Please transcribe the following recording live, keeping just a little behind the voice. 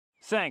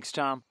Thanks,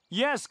 Tom.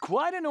 Yes,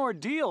 quite an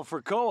ordeal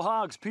for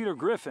Quahog's Peter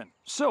Griffin.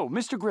 So,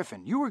 Mr.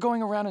 Griffin, you were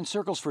going around in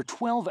circles for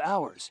 12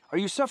 hours. Are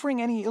you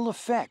suffering any ill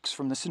effects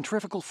from the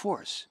centrifugal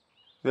force?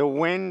 The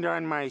wind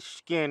on my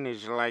skin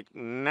is like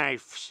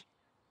knives.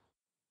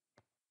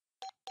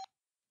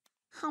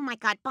 Oh my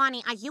God,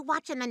 Bonnie, are you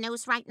watching the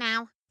news right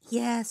now?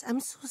 Yes,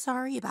 I'm so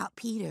sorry about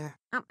Peter.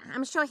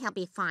 I'm sure he'll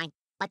be fine.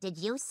 But did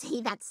you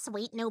see that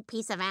sweet new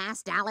piece of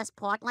ass, Dallas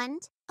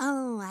Portland?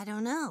 Oh, I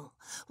don't know.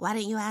 Why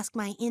don't you ask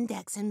my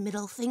index and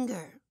middle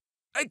finger?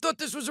 I thought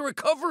this was a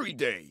recovery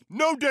day.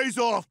 No days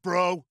off,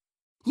 bro.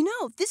 You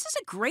know, this is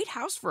a great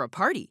house for a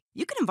party.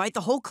 You can invite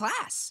the whole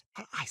class.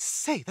 I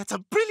say, that's a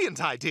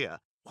brilliant idea.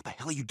 What the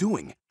hell are you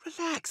doing?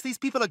 Relax, these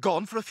people are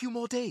gone for a few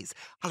more days.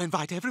 I'll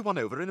invite everyone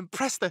over and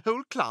impress the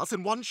whole class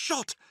in one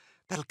shot.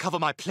 That'll cover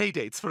my play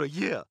dates for a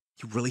year.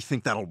 You really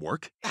think that'll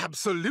work?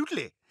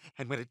 Absolutely.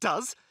 And when it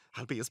does,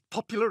 I'll be as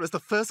popular as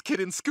the first kid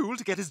in school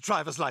to get his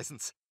driver's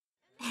license.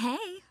 Hey,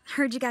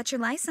 heard you got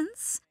your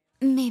license.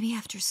 Maybe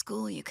after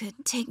school you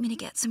could take me to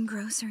get some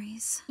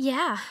groceries.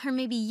 Yeah, or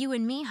maybe you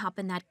and me hop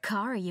in that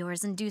car of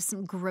yours and do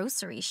some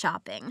grocery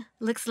shopping.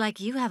 Looks like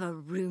you have a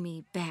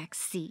roomy back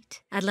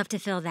seat. I'd love to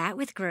fill that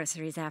with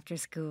groceries after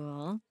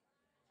school.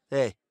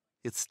 Hey,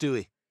 it's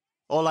Stewie.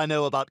 All I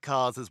know about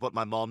cars is what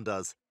my mom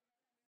does.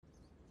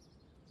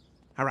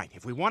 All right,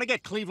 if we want to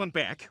get Cleveland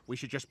back, we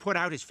should just put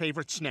out his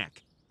favorite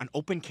snack, an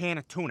open can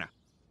of tuna.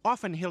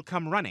 Often he'll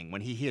come running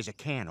when he hears a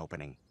can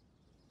opening.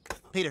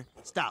 Peter,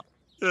 stop.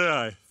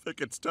 Yeah, I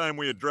think it's time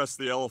we address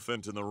the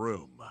elephant in the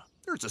room.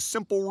 There's a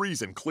simple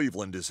reason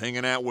Cleveland is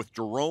hanging out with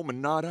Jerome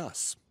and not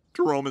us.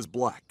 Jerome is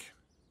black,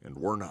 and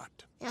we're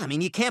not. Yeah, I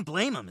mean, you can't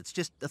blame them. It's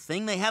just a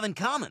thing they have in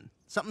common.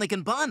 Something they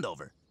can bond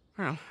over.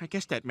 Well, I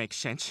guess that makes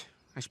sense.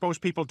 I suppose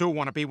people do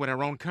want to be with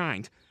their own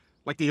kind.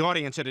 Like the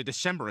audience at a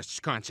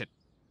Decemberists concert.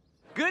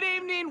 Good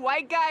evening,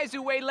 white guys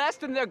who weigh less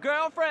than their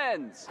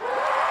girlfriends.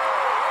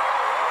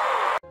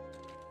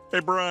 Hey,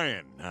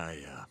 Brian,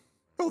 I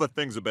know that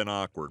things have been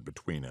awkward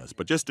between us,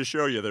 but just to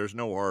show you there's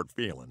no hard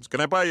feelings, can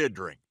I buy you a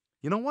drink?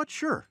 You know what?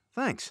 Sure.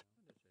 Thanks.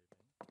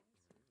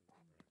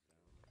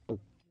 What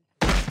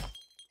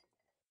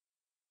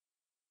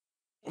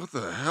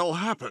the hell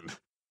happened?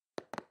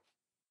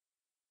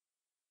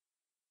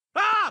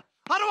 Ah!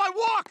 How do I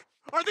walk?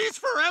 Are these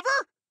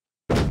forever?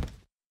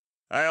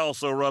 I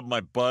also rubbed my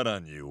butt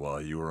on you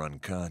while you were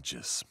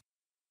unconscious.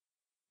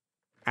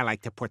 I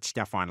like to put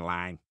stuff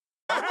online.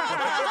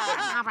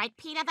 All right,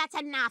 Peter, that's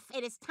enough.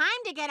 It is time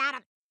to get out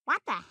of...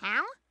 What the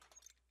hell?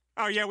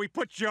 Oh, yeah, we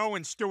put Joe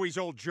in Stewie's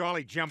old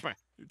jolly jumper.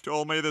 You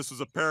told me this was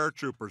a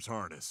paratrooper's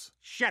harness.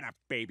 Shut up,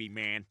 baby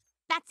man.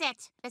 That's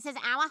it. This is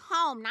our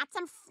home, not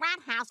some frat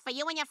house for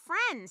you and your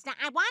friends. Now,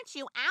 I want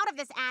you out of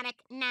this attic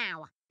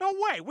now. No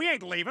way, we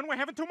ain't leaving. We're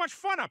having too much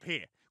fun up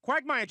here.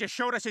 Quagmire just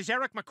showed us his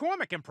Eric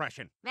McCormick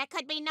impression. There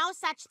could be no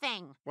such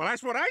thing. Well,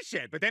 that's what I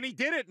said, but then he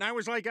did it, and I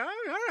was like, oh,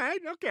 all right,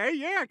 okay,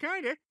 yeah,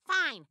 kinda.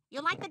 Fine.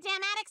 You like the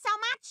damn attic so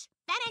much?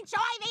 Then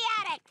enjoy the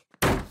attic!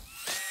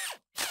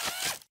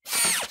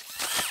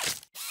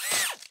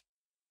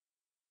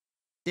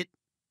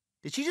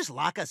 Did she just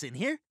lock us in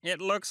here?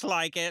 It looks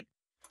like it.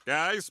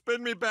 Guys,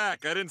 spin me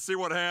back. I didn't see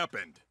what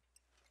happened.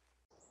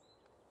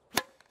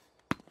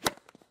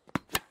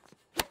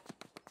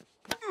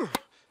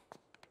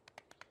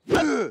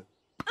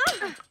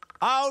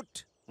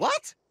 Out!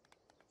 What?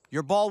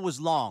 Your ball was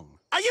long.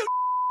 Are you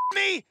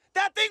me?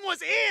 That thing was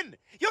in!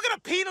 You're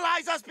gonna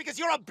penalize us because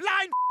you're a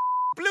blind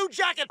blue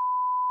jacket.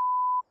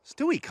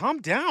 Stewie, calm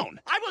down.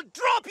 I will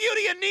drop you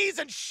to your knees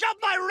and shove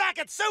my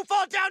racket so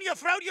far down your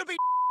throat you'll be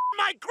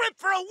my grip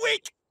for a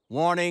week!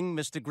 Warning,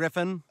 Mr.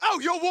 Griffin. Oh,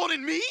 you're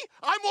warning me?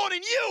 I'm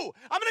warning you!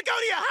 I'm gonna go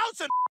to your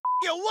house and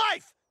your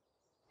wife!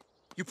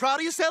 You proud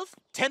of yourself?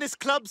 Tennis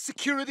club,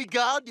 security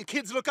guard, your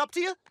kids look up to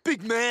you?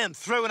 Big man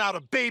throwing out a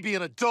baby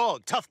and a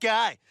dog, tough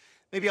guy.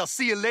 Maybe I'll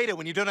see you later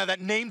when you don't have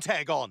that name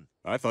tag on.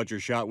 I thought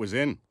your shot was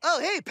in. Oh,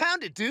 hey,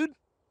 pound it, dude.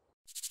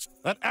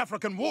 That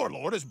African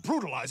warlord is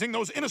brutalizing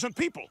those innocent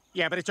people.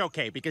 Yeah, but it's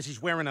okay, because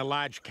he's wearing a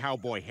large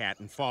cowboy hat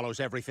and follows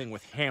everything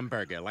with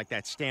hamburger, like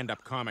that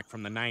stand-up comic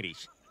from the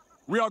 90s.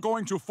 We are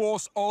going to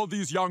force all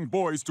these young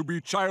boys to be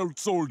child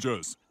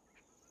soldiers.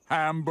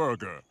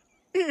 Hamburger.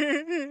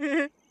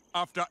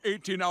 After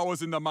 18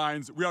 hours in the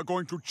mines, we are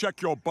going to check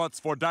your butts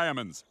for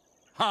diamonds.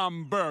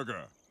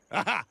 Hamburger.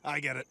 Aha, I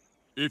get it.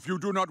 If you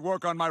do not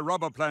work on my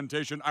rubber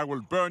plantation, I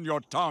will burn your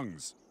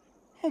tongues.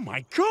 Oh,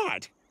 my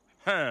God.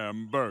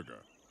 Hamburger.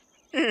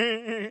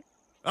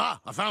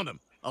 Ah, I found him.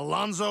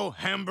 Alonzo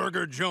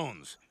Hamburger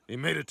Jones. He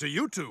made it to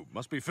YouTube.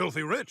 Must be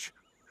filthy rich.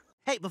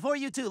 Hey, before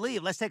you two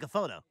leave, let's take a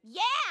photo.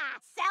 Yeah,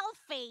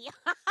 selfie.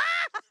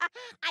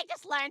 I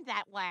just learned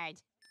that word.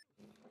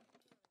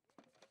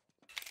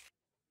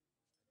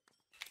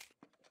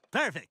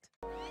 Perfect.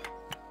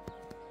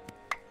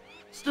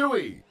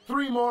 Stewie,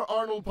 3 more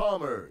Arnold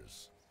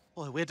Palmers.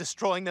 Boy, we're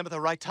destroying them at the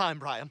right time,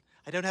 Brian.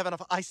 I don't have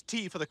enough iced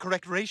tea for the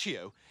correct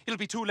ratio. It'll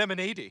be too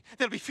lemonade-y.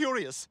 They'll be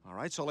furious. All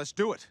right, so let's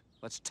do it.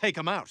 Let's take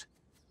him out.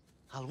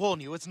 I'll warn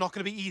you, it's not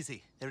going to be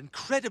easy. They're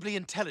incredibly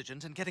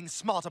intelligent and getting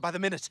smarter by the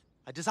minute.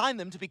 I designed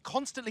them to be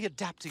constantly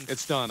adapting.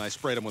 It's done. I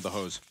sprayed him with the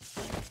hose.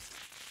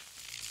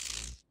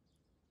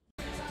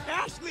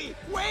 Ashley,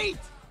 wait!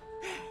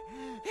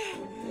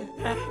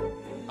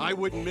 I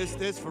wouldn't miss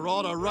this for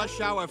all the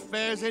rush hour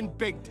fairs in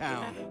Big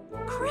Town.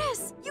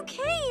 Chris, you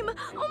came!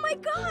 Oh my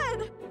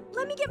god!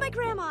 Let me get my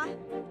grandma.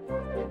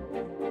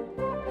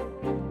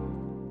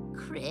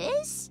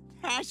 Chris?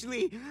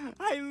 Ashley,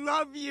 I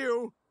love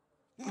you.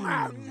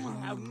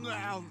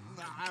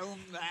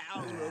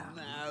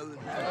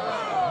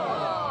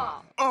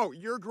 Oh,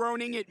 you're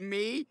groaning at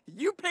me?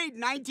 You paid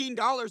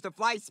 $19 to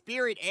fly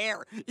Spirit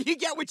Air. You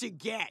get what you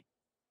get.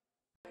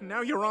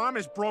 Now your arm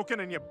is broken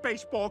and your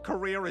baseball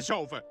career is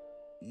over.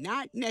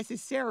 Not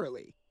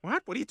necessarily.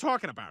 What? What are you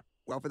talking about?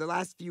 Well, for the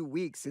last few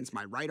weeks, since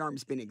my right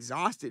arm's been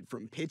exhausted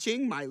from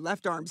pitching, my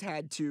left arm's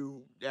had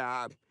to,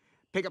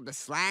 pick up the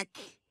slack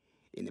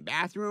in the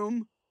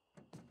bathroom.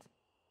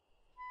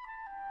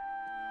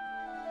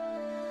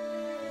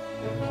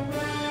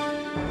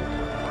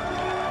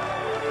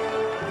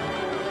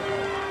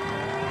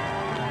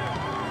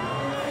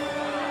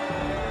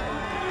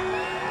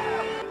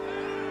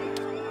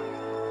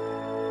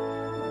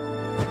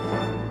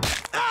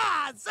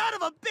 Ah, son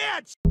of a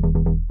bitch!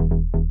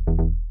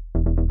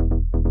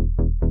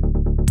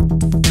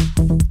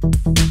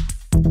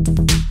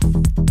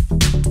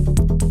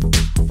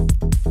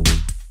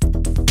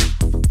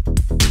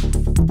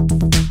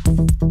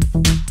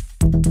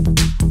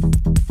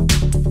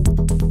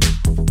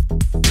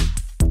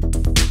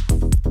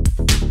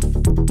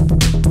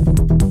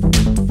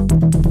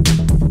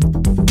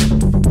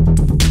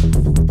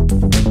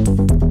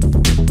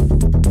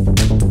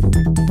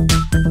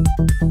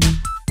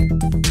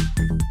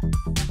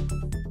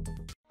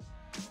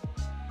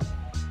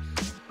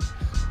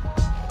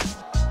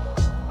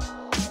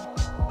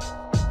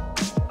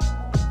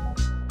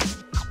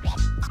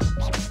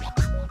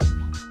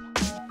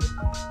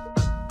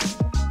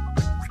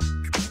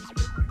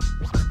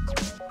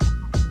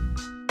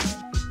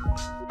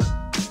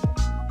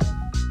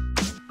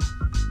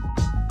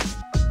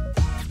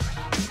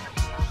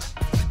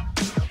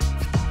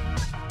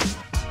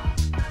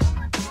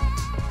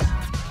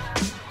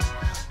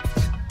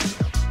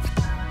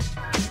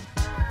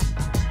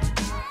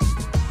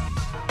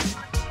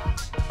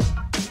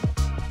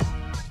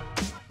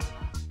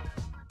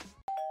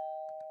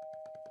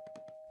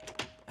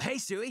 Hey,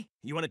 Suey,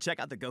 you want to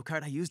check out the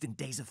go-kart I used in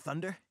Days of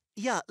Thunder?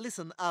 Yeah,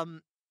 listen,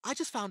 I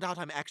just found out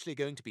I'm actually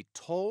going to be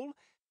tall,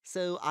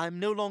 so I'm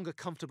no longer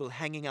comfortable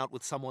hanging out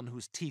with someone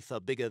whose teeth are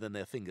bigger than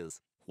their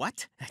fingers.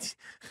 What?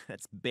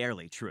 That's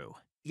barely true.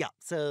 Yeah,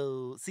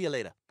 so see you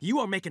later. You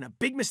are making a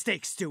big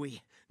mistake,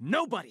 Stewie.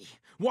 Nobody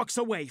walks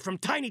away from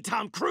Tiny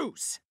Tom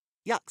Cruise.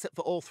 Yeah, except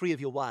for all three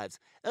of your wives.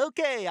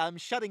 Okay, I'm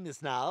shutting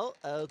this now.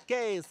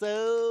 Okay,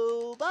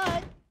 so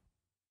bye.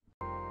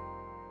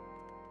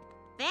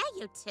 There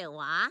you two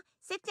are.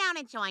 Sit down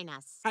and join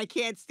us. I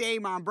can't stay,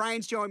 Mom.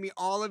 Brian's showing me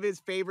all of his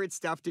favorite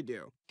stuff to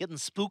do. Getting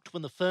spooked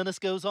when the furnace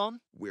goes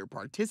on? We're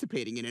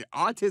participating in an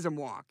autism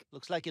walk.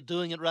 Looks like you're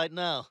doing it right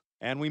now.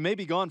 And we may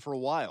be gone for a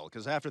while,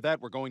 because after that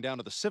we're going down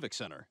to the Civic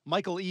Center.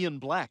 Michael Ian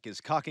Black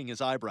is cocking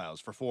his eyebrows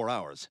for 4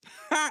 hours.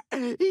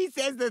 He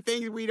says the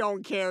things we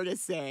don't care to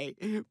say.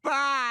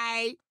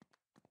 Bye!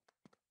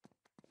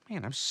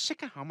 Man, I'm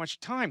sick of how much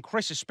time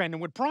Chris is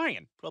spending with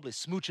Brian. Probably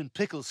smooching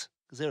pickles,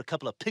 because they're a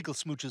couple of pickle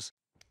smooches.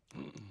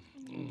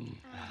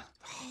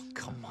 Oh,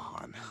 come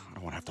on. I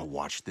don't want to have to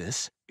watch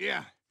this.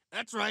 Yeah,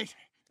 that's right.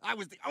 I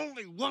was the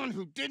only one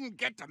who didn't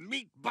get to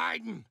meet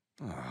Biden.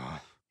 You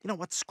know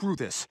what? Screw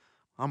this.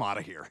 I'm out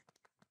of here.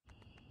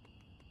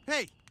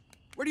 Hey,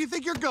 where do you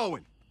think you're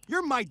going?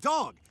 You're my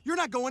dog. You're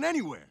not going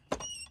anywhere.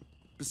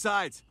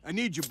 Besides, I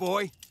need you,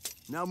 boy.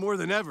 Now more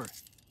than ever.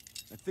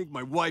 I think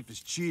my wife is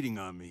cheating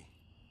on me.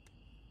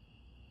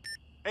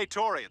 Hey,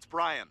 Tori, it's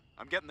Brian.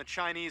 I'm getting the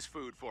Chinese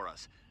food for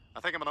us. I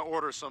think I'm gonna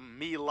order some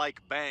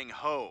me-like bang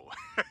ho.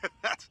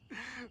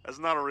 That's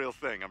not a real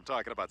thing. I'm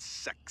talking about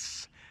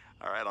sex.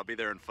 All right, I'll be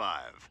there in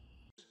 5.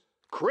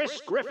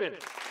 Chris Griffin.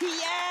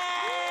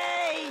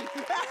 Yay!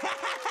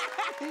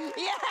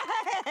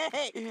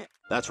 Yay!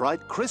 That's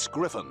right, Chris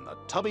Griffin, a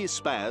tubby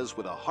spaz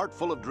with a heart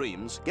full of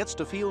dreams, gets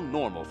to feel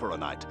normal for a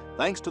night,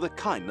 thanks to the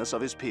kindness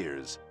of his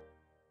peers.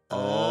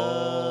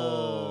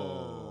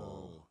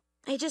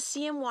 I just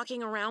see him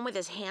walking around with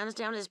his hands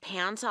down his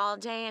pants all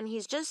day, and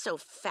he's just so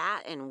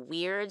fat and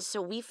weird,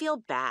 so we feel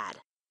bad.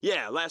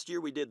 Yeah, last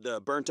year we did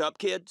the burnt-up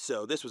kid,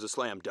 so this was a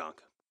slam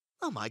dunk.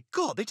 Oh my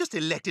God, they just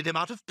elected him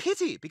out of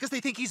pity because they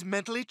think he's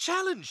mentally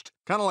challenged.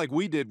 Kind of like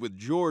we did with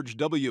George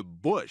W.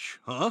 Bush,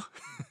 huh?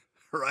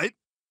 Right?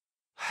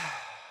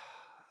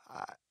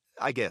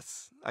 I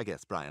guess,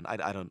 Brian.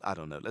 I don't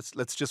know.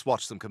 Let's just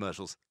watch some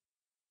commercials.